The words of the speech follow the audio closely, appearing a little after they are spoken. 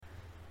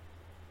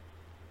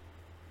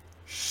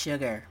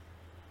sugar,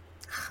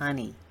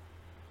 honey,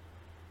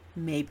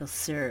 maple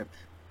syrup,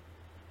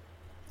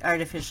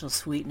 artificial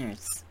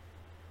sweeteners.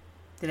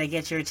 Did I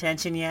get your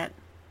attention yet?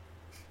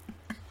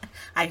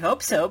 I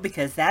hope so,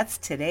 because that's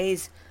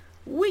today's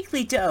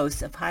weekly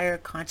dose of higher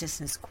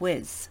consciousness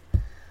quiz.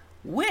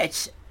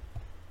 What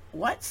is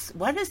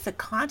the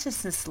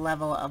consciousness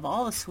level of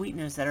all the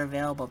sweeteners that are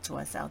available to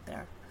us out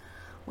there?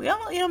 We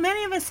all,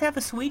 many of us have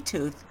a sweet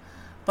tooth,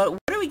 but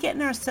what are we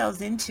getting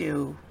ourselves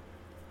into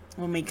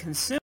when we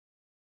consume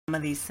some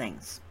of these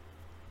things?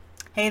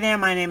 Hey there,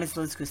 my name is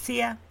Liz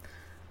Garcia.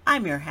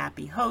 I'm your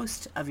happy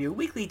host of your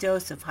weekly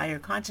dose of higher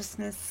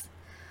consciousness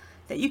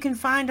that you can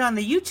find on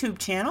the YouTube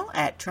channel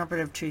at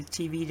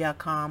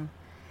trumpetoftruth.tv.com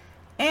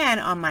and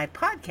on my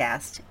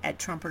podcast at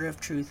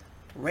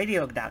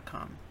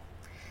trumpetoftruthradio.com.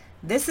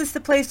 This is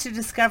the place to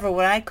discover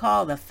what I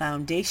call the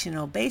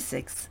foundational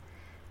basics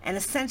and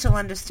essential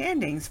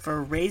understandings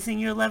for raising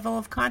your level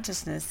of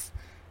consciousness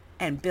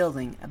and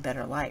building a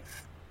better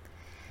life.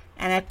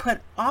 And I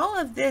put all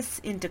of this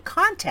into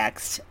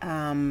context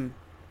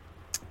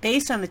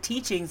based on the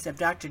teachings of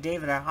Dr.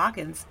 David R.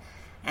 Hawkins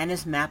and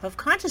his map of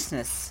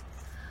consciousness,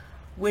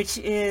 which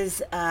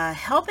is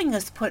helping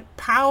us put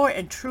power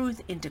and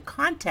truth into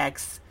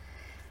context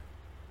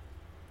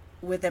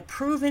with a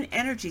proven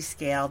energy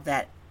scale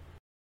that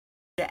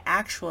to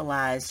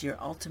actualize your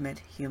ultimate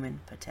human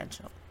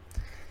potential.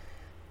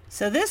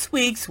 So this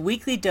week's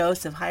weekly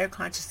dose of higher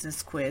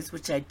consciousness quiz,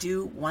 which I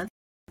do once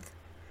a month,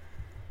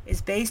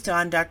 is based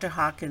on Dr.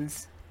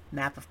 Hawkins'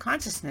 map of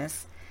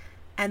consciousness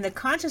and the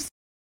consciousness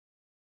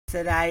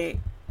that I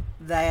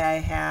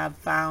have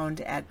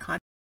found at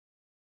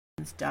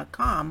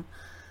consciousness.com,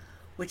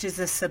 which is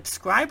a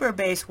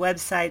subscriber-based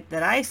website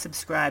that I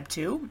subscribe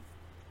to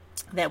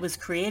that was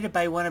created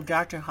by one of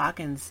Dr.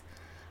 Hawkins'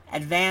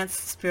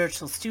 advanced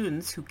spiritual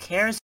students who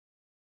cares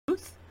about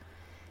truth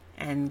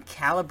and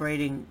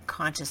calibrating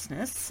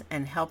consciousness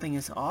and helping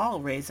us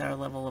all raise our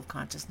level of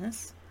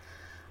consciousness.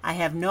 I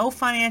have no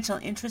financial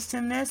interest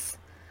in this.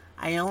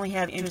 I only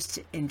have interest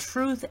in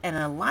truth and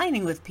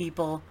aligning with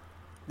people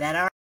that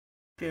are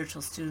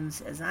spiritual students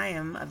as I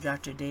am of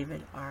Dr.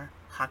 David R.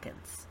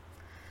 Hawkins.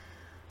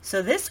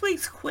 So this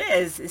week's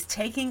quiz is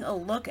taking a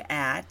look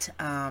at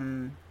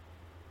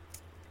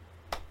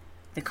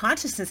the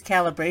consciousness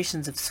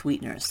calibrations of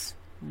sweeteners,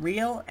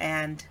 real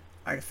and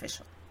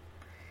artificial.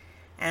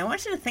 And I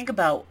want you to think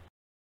about,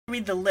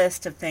 read the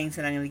list of things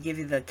that I'm going to give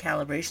you the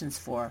calibrations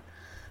for,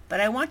 but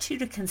I want you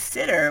to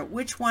consider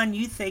which one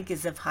you think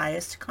is of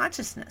highest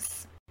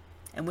consciousness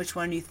and which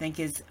one you think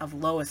is of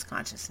lowest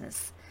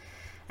consciousness.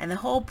 And the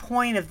whole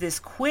point of this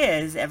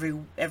quiz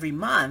every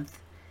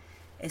month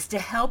is to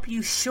help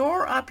you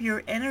shore up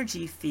your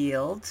energy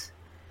field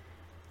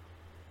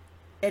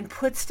and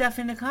put stuff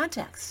into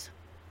context.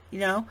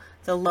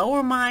 The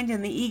lower mind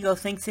and the ego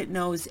thinks it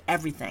knows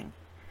everything.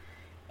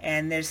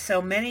 And there's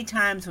so many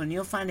times when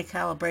you'll find a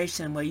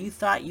calibration where you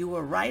thought you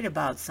were right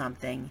about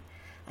something,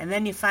 and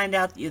then you find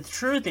out the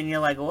truth, and you're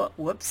like,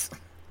 whoops.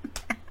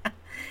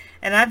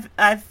 And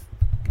I've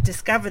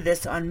discovered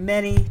this on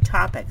many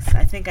topics.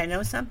 I think I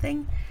know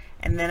something,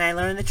 and then I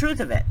learn the truth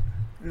of it.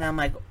 And I'm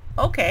like,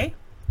 okay,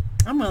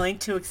 I'm willing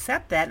to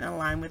accept that and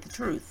align with the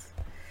truth.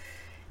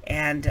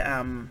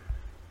 And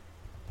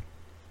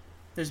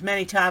there's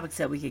many topics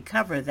that we could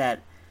cover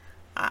that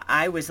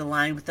I was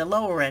aligned with the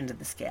lower end of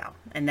the scale.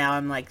 And now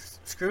I'm like,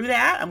 screw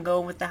that. I'm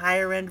going with the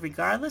higher end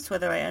regardless,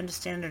 whether I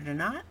understand it or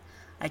not.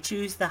 I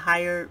choose the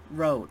higher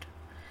road.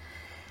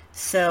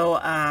 So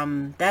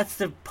that's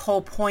the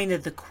whole point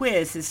of the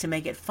quiz, is to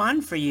make it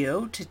fun for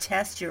you to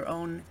test your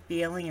own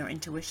feeling or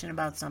intuition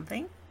about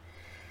something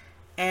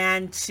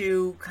and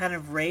to kind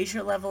of raise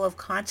your level of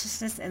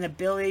consciousness and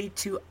ability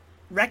to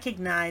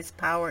recognize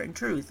power and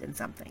truth in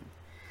something.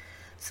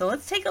 So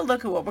let's take a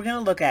look at what we're going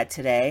to look at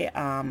today.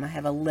 I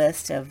have a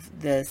list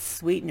of the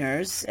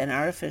sweeteners and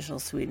artificial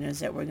sweeteners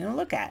that we're going to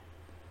look at.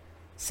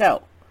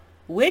 So,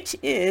 which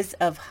is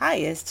of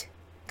highest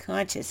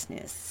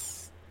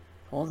consciousness?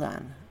 Hold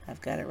on.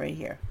 I've got it right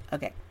here.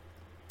 Okay.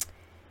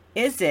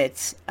 Is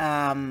it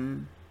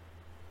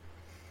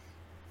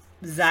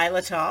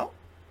xylitol,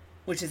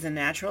 which is a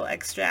natural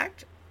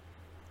extract,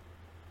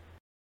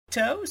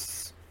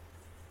 fructose,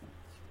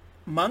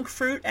 monk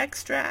fruit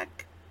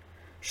extract,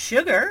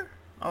 sugar,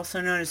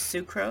 also known as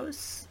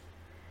sucrose,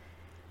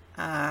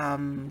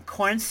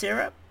 corn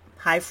syrup,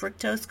 high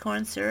fructose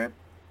corn syrup,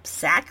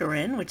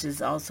 saccharin, which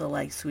is also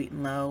like sweet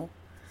and low,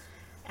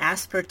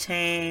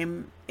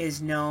 aspartame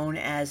is known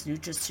as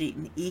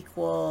Nutracetin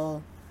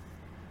Equal,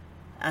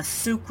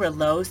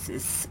 sucralose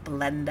is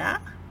Splenda,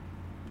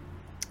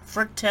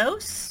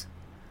 fructose,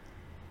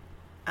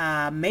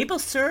 maple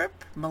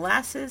syrup,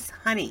 molasses,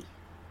 honey,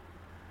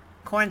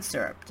 corn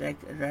syrup. Did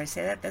I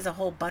say that? There's a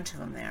whole bunch of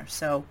them there.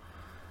 So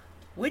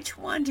which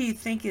one do you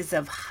think is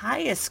of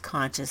highest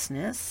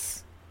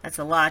consciousness? That's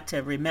a lot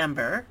to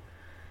remember.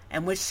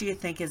 And which do you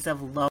think is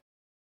of low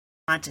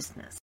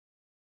consciousness?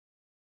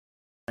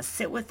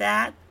 Sit with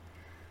that.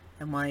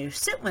 And while you're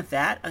sitting with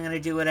that, I'm going to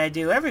do what I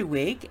do every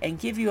week and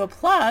give you a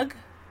plug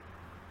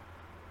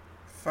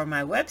for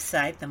my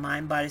website, the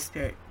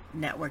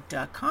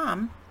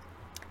mindbodyspiritnetwork.com,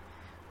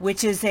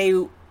 which is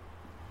a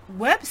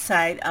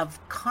website of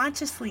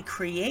consciously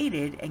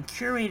created and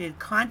curated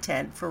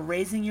content for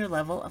raising your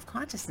level of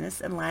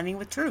consciousness and aligning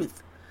with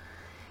truth.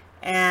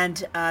 And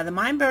the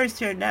Mind Body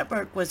Spirit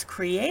Network was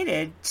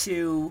created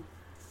to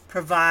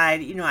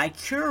provide, I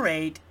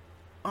curate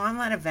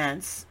online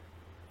events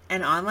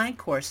and online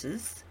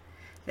courses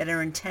that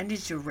are intended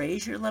to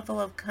raise your level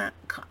of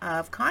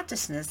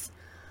consciousness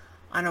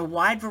on a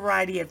wide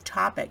variety of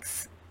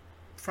topics,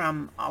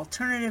 from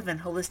alternative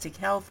and holistic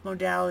health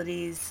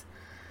modalities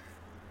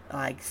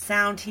like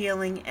sound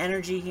healing,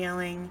 energy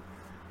healing,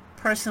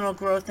 personal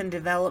growth and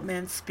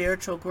development,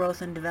 spiritual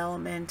growth and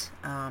development.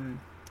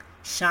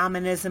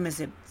 Shamanism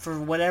is,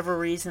 for whatever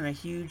reason, a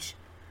huge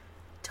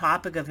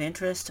topic of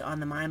interest on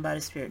the Mind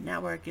Body Spirit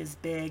Network is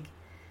big.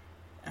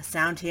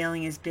 Sound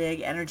healing is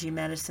big. Energy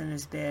medicine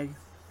is big.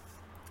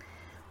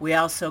 We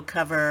also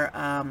cover,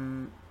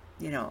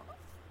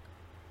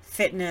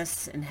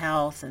 fitness and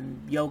health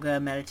and yoga,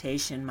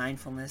 meditation,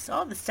 mindfulness,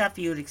 all the stuff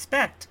you would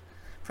expect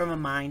from a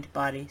Mind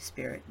Body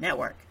Spirit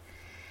Network.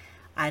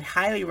 I'd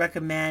highly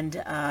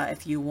recommend,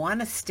 if you want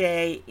to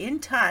stay in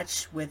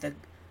touch with a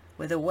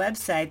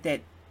website that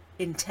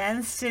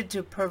intends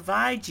to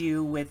provide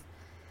you with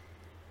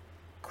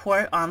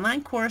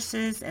online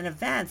courses and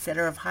events that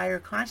are of higher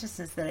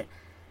consciousness, that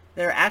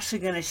are actually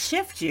going to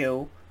shift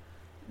you,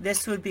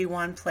 this would be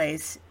one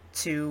place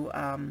to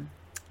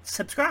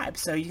subscribe.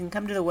 So you can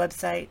come to the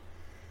website,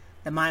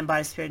 the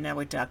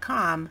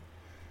mindbodyspiritnetwork.com,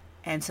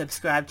 and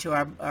subscribe to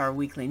our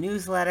weekly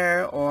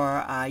newsletter,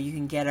 or you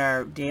can get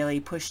our daily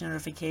push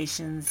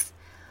notifications,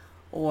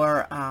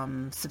 or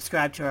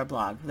subscribe to our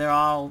blog. They're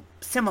all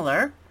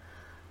similar.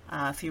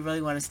 If you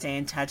really want to stay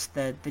in touch,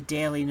 the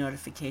daily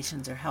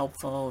notifications are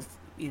helpful.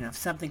 If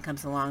something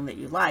comes along that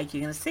you like,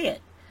 you're going to see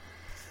it.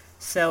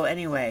 So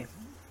anyway,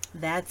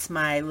 that's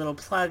my little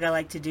plug I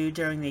like to do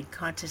during the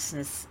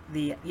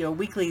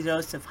weekly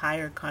dose of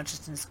higher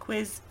consciousness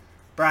quiz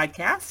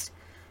broadcast,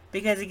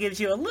 because it gives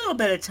you a little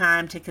bit of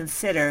time to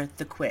consider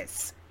the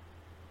quiz.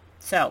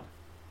 So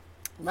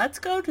let's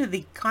go to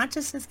the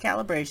consciousness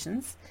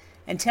calibrations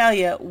and tell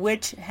you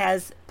which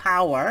has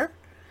power,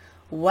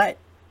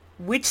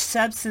 which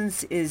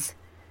substance is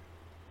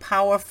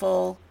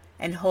powerful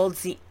and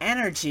holds the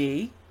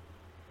energy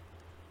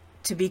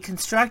to be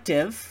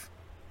constructive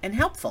and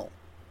helpful.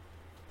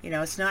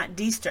 It's not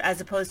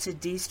as opposed to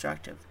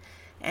destructive.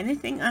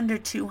 Anything under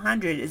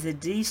 200 is a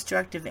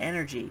destructive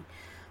energy.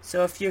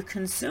 So if you're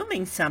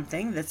consuming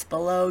something that's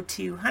below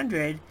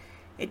 200,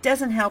 it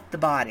doesn't help the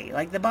body.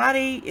 Like the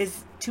body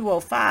is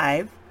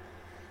 205.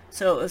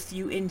 So if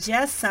you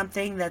ingest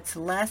something that's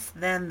less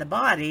than the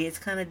body, it's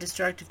kind of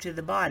destructive to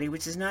the body,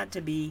 which is not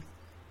to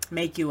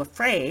make you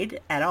afraid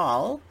at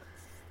all,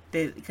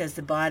 because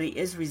the body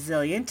is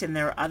resilient and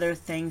there are other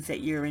things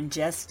that you're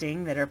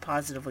ingesting that are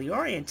positively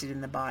oriented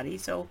in the body.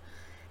 So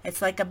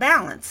it's like a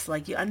balance,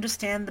 like you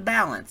understand the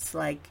balance.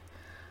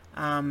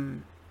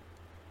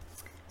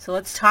 So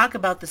let's talk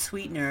about the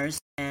sweeteners,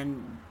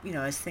 and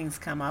as things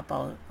come up,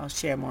 I'll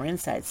share more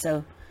insights.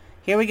 So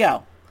here we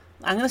go.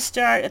 I'm going to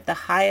start at the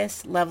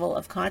highest level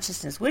of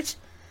consciousness. Which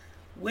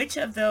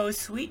of those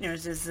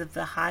sweeteners is at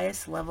the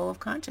highest level of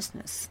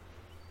consciousness?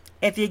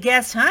 If you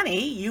guessed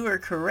honey, you are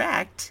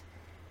correct.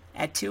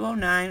 At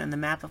 209 on the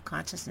map of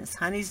consciousness,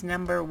 honey's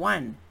number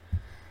 1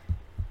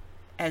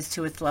 as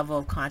to its level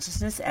of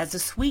consciousness as a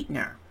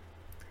sweetener.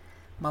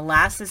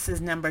 Molasses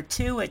is number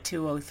 2 at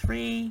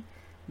 203.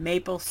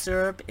 Maple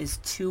syrup is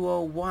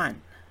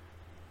 201.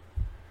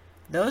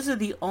 Those are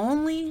the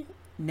only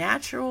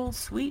natural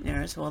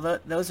sweeteners,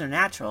 those are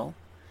natural,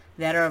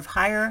 that are of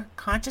higher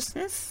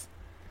consciousness,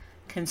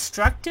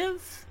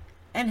 constructive,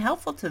 and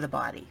helpful to the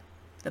body.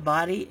 The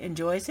body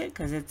enjoys it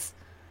because it's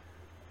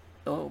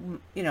although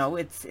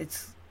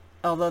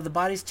the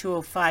body's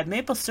 205,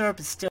 maple syrup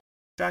is still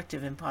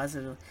constructive and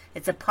positive.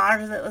 It's a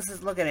part of it. Let's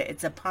just look at it.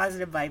 It's a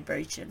positive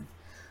vibration.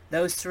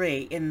 Those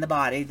three in the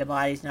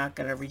body's not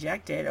going to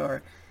reject it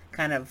or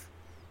kind of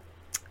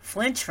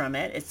flinch from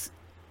it.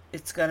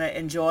 It's going to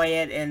enjoy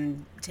it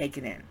and take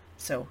it in.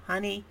 So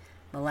honey,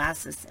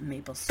 molasses, and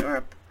maple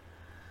syrup.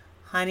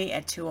 Honey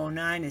at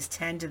 209 is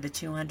 10 to the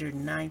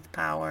 209th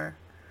power,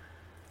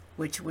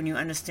 which when you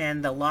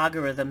understand the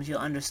logarithms, you'll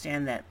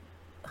understand that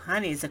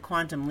honey is a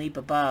quantum leap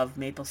above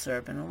maple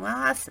syrup and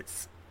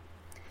molasses.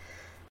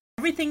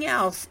 Everything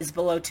else is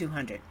below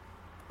 200.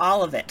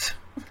 All of it.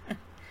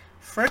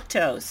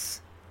 Fructose,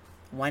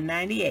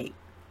 198.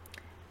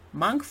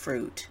 Monk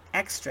fruit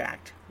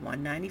extract,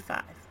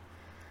 195.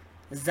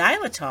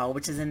 Xylitol,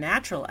 which is a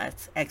natural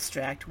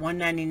extract,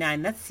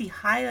 199. That's the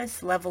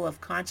highest level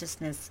of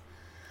consciousness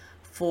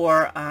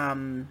for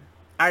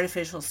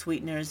artificial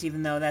sweeteners,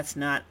 even though that's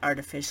not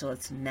artificial,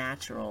 it's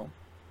natural.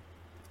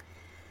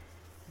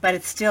 But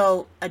it's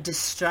still a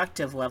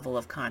destructive level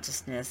of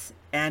consciousness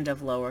and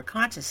of lower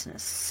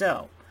consciousness.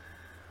 So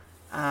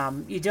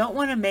you don't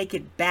want to make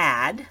it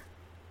bad,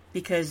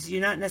 because you're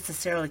not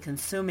necessarily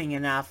consuming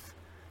enough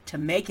to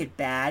make it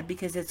bad,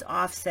 because it's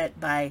offset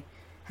by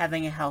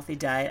having a healthy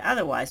diet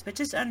otherwise, but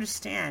just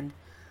understand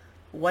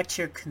what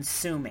you're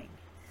consuming.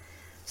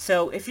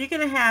 So if you're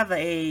going to have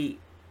a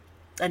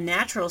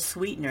natural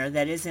sweetener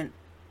that isn't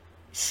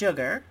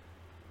sugar,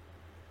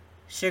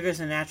 sugar's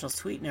a natural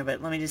sweetener,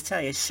 but let me just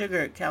tell you,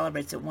 sugar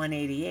calibrates at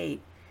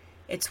 188.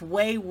 It's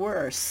way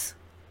worse.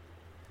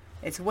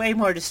 It's way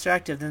more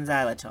destructive than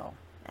xylitol,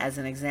 as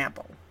an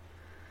example.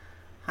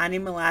 Honey,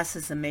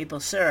 molasses, and maple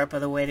syrup are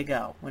the way to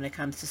go when it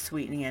comes to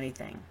sweetening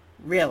anything.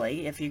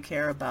 Really, if you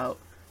care about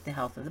the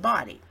health of the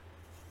body.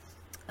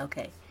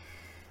 Okay.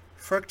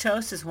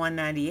 Fructose is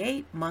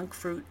 198. Monk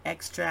fruit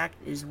extract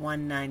is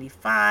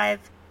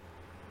 195.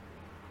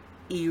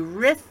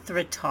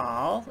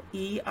 Erythritol,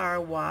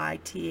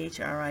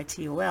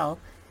 Erythritol,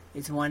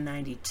 is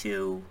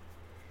 192.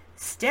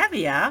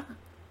 Stevia,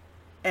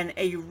 and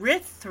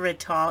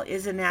erythritol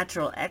is a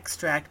natural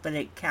extract, but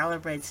it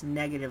calibrates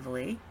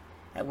negatively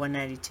at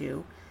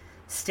 192.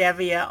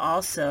 Stevia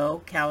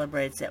also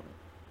calibrates at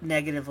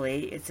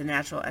negatively. It's a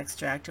natural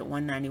extract at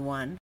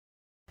 191.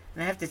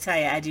 And I have to tell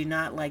you, I do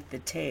not like the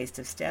taste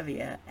of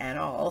stevia at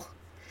all,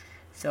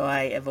 so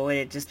I avoid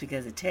it just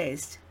because of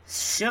taste.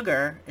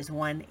 Sugar is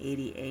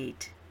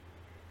 188.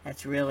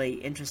 That's really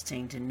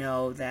interesting to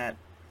know that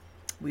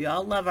we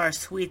all love our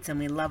sweets and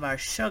we love our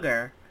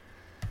sugar,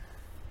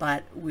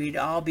 but we'd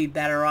all be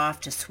better off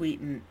to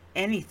sweeten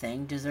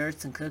anything,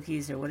 desserts and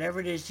cookies or whatever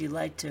it is you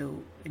like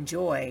to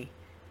enjoy,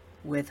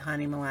 with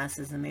honey,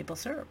 molasses, and maple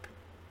syrup.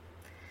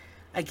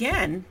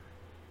 Again,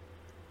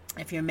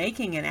 if you're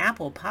making an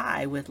apple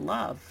pie with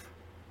love,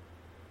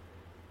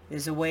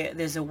 there's a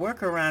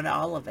workaround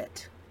all of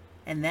it,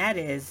 and that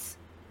is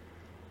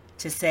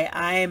to say,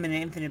 I am an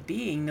infinite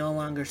being, no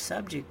longer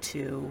subject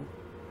to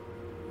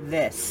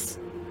this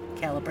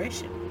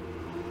calibration.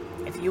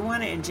 If you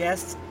want to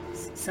ingest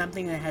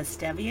something that has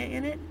stevia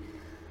in it,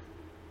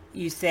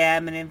 you say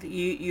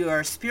you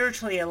are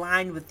spiritually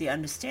aligned with the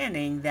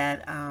understanding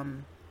that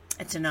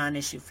it's a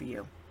non-issue for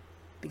you,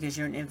 because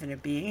you're an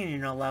infinite being and you're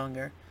no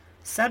longer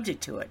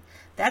subject to it.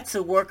 That's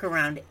the work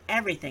around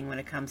everything when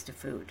it comes to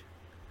food.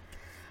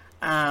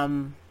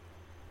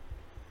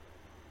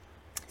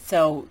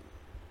 So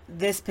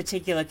this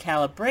particular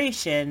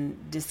calibration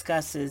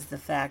discusses the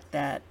fact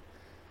that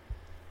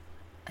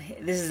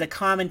this is a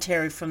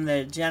commentary from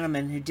the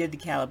gentleman who did the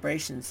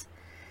calibrations,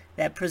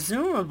 that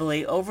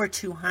presumably over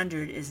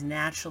 200 is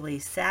naturally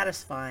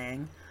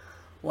satisfying,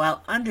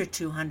 while under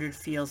 200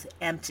 feels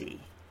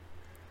empty.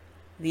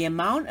 The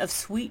amount of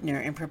sweetener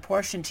in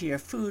proportion to your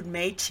food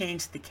may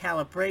change the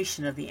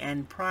calibration of the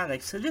end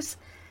product. So just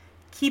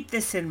keep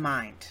this in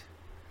mind.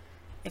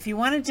 If you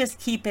want to just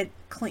keep it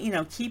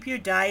clean, keep your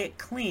diet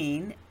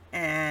clean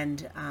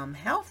and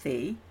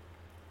healthy,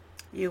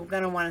 you're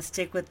going to want to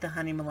stick with the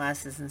honey,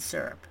 molasses, and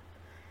syrup.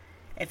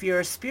 If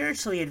you're a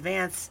spiritually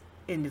advanced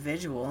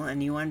individual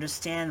and you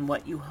understand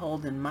what you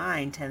hold in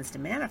mind tends to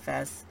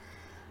manifest,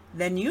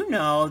 then you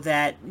know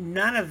that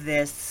none of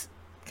this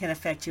can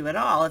affect you at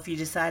all if you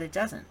decide it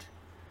doesn't.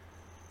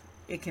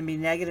 It can be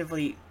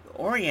negatively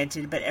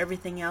oriented, but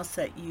everything else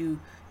that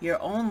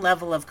your own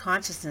level of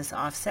consciousness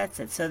offsets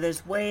it. So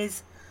there's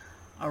ways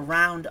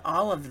around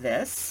all of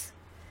this,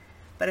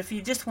 but if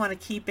you just want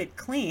to keep it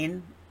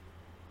clean,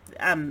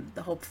 I'm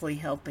hopefully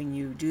helping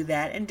you do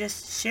that and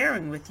just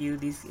sharing with you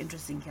these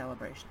interesting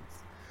calibrations.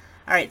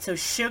 All right, so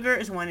sugar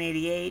is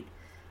 188,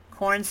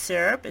 corn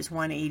syrup is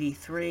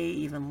 183,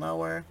 even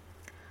lower.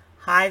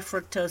 High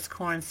fructose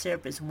corn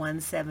syrup is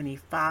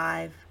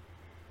 175,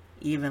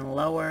 even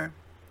lower.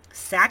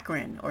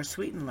 Saccharin, or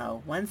sweet and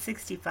low,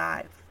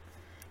 165.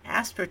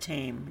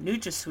 Aspartame,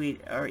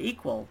 NutraSweet, or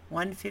equal,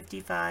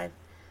 155.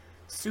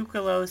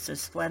 Sucralose or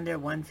Splenda,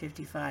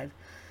 155.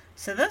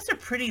 So those are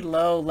pretty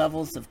low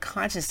levels of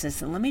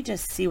consciousness. And let me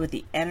just see what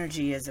the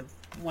energy is of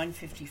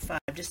 155,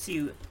 just so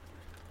you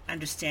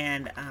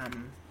understand.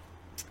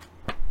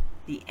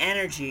 The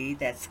energy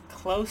that's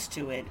close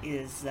to it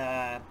is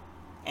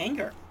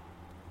anger.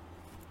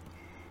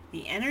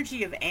 The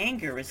energy of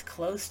anger is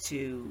close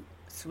to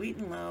sweet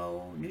and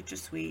low,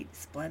 NutraSweet,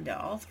 Splenda,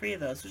 all three of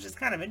those, which is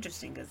kind of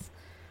interesting because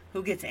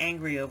who gets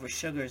angry over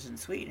sugars and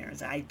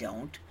sweeteners? I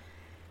don't.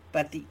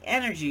 But the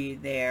energy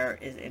there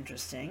is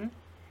interesting.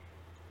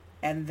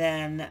 And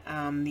then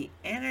the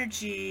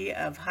energy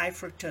of high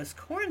fructose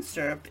corn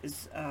syrup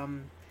is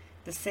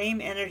the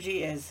same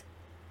energy as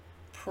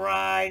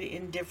pride,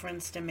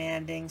 indifference,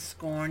 demanding,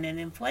 scorn, and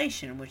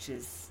inflation, which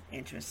is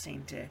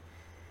interesting to...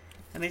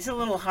 I mean, it's a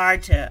little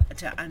hard to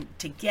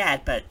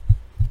get, but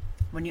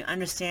when you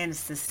understand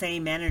it's the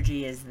same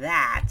energy as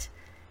that,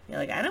 you're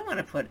like, I don't want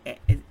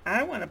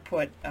to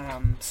put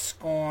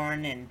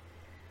scorn and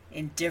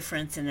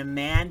indifference and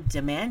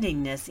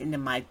demandingness into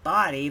my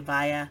body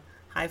via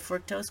high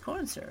fructose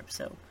corn syrup.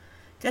 So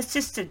that's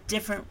just a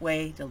different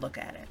way to look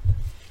at it.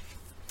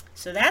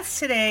 So that's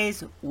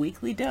today's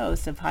weekly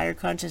dose of Higher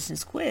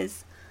Consciousness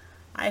quiz.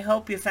 I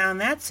hope you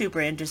found that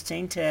super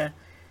interesting to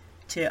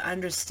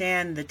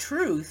understand the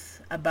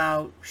truth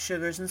about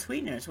sugars and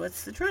sweeteners.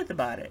 What's the truth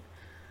about it?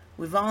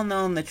 We've all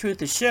known the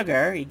truth of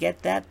sugar. You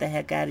get that the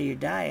heck out of your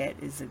diet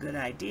is a good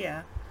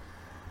idea.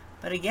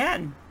 But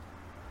again,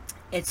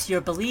 It's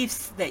your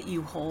beliefs that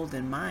you hold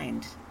in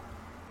mind,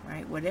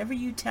 right? Whatever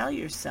you tell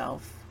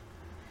yourself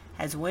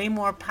has way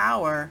more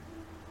power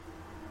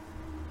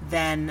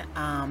than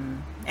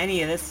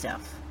any of this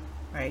stuff,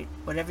 right?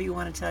 Whatever you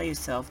want to tell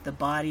yourself, the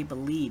body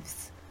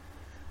believes.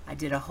 I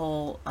did a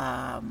whole,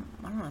 I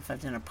don't know if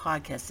I've done a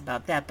podcast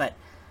about that, but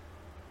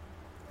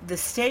the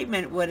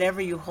statement,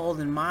 whatever you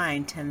hold in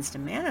mind tends to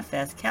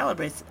manifest,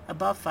 calibrates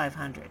above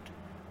 500.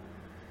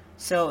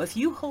 So if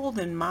you hold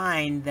in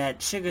mind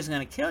that sugar's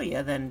going to kill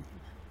you, then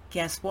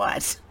guess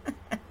what?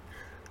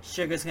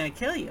 Sugar's going to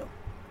kill you.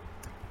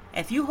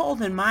 If you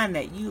hold in mind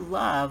that you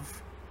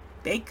love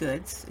baked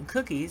goods and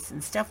cookies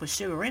and stuff with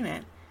sugar in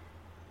it,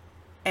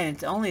 and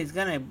it's only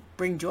going to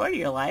bring joy to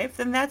your life,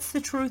 then that's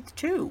the truth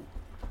too.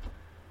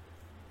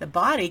 The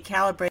body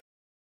calibrates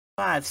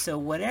 5, so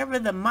whatever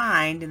the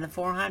mind in the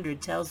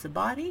 400 tells the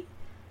body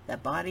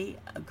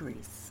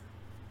agrees.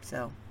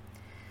 So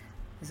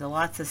there's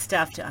lots of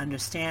stuff to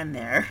understand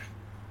there.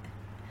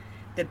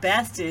 The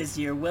best is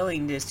your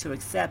willingness to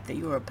accept that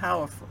you are a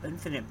powerful,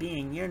 infinite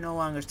being. You're no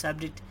longer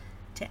subject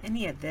to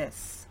any of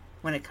this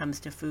when it comes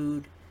to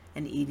food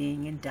and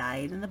eating and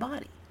diet and the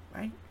body,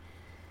 right?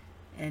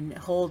 And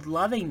hold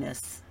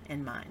lovingness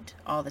in mind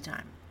all the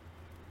time.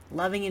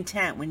 Loving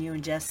intent when you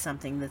ingest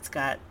something that's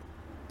got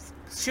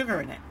sugar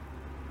in it.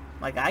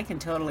 Like, I can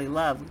totally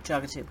love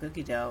chocolate chip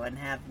cookie dough and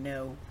have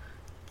no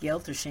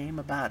guilt or shame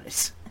about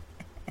it.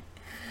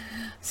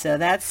 So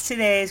that's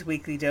today's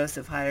weekly dose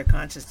of higher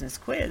consciousness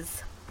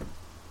quiz.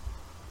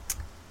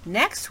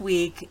 Next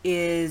week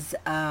is,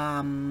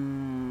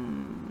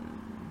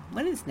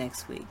 what is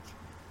next week?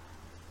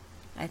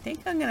 I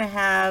think I'm going to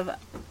have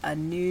a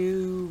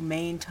new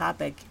main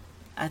topic.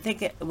 I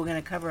think we're going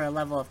to cover a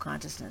level of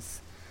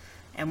consciousness.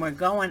 And we're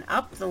going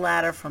up the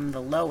ladder from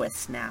the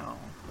lowest now.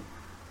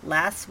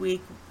 Last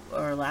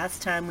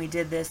time we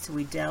did this,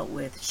 we dealt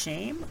with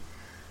shame.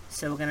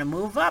 So we're going to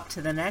move up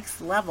to the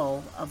next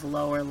level of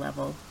lower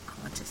level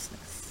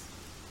consciousness.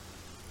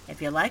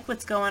 If you like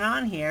what's going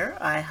on here,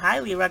 I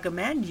highly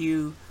recommend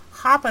you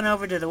hopping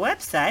over to the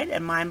website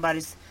at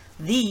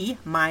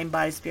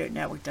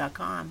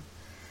mindbodyspiritnetwork.com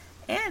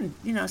and,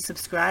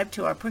 subscribe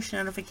to our push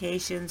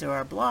notifications or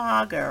our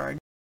blog or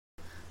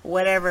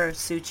whatever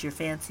suits your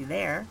fancy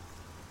there.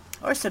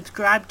 Or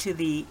subscribe to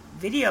the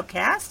video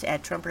cast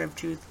at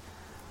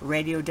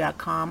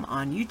trumpetoftruthradio.com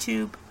on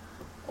YouTube,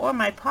 or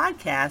my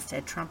podcast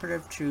at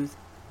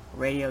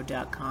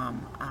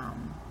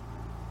trumpetoftruthradio.com.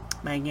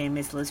 My name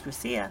is Liz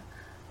Garcia.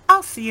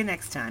 I'll see you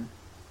next time.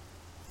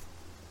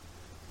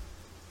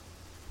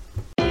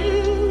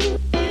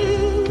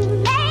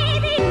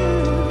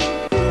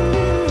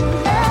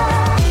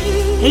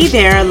 Hey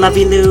there,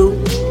 Lovey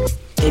Lou.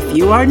 If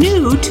you are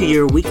new to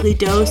your weekly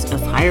dose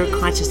of Higher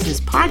Consciousness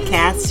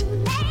podcast,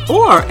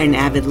 or an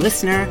avid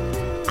listener,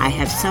 I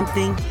have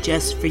something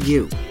just for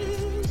you.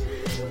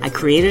 I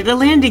created a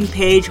landing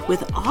page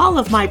with all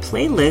of my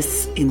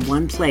playlists in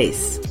one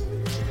place.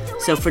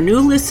 So for new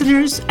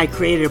listeners, I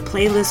created a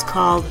playlist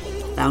called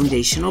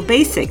Foundational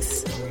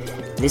Basics.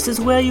 This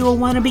is where you will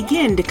want to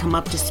begin to come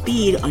up to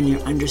speed on your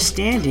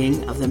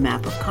understanding of the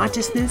map of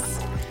consciousness,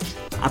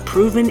 a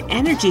proven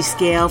energy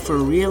scale for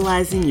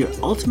realizing your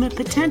ultimate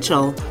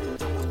potential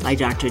by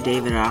Dr.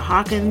 David R.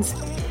 Hawkins,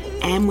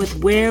 and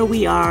with where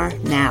we are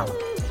now.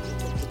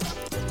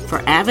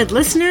 For avid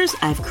listeners,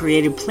 I've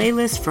created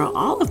playlists for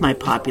all of my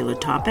popular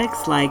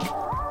topics like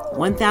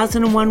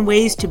 1001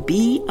 Ways to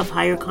Be of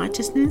Higher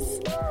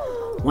Consciousness,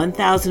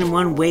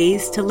 1001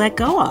 Ways to Let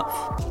Go of.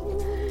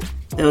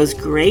 Those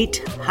great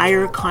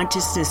higher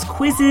consciousness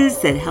quizzes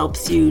that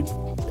helps you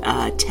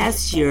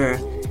test your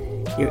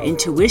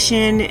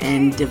intuition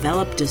and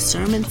develop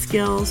discernment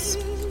skills,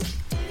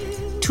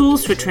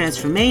 tools for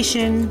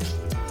transformation,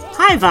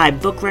 high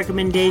vibe book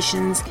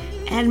recommendations,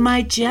 and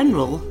my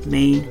general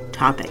main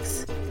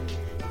topics.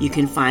 You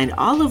can find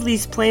all of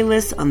these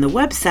playlists on the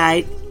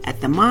website at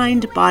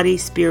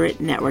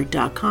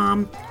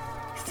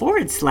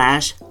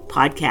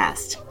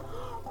themindbodyspiritnetwork.com/podcast.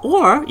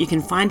 Or you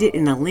can find it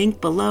in a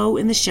link below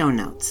in the show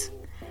notes.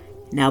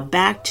 Now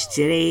back to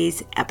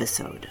today's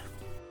episode.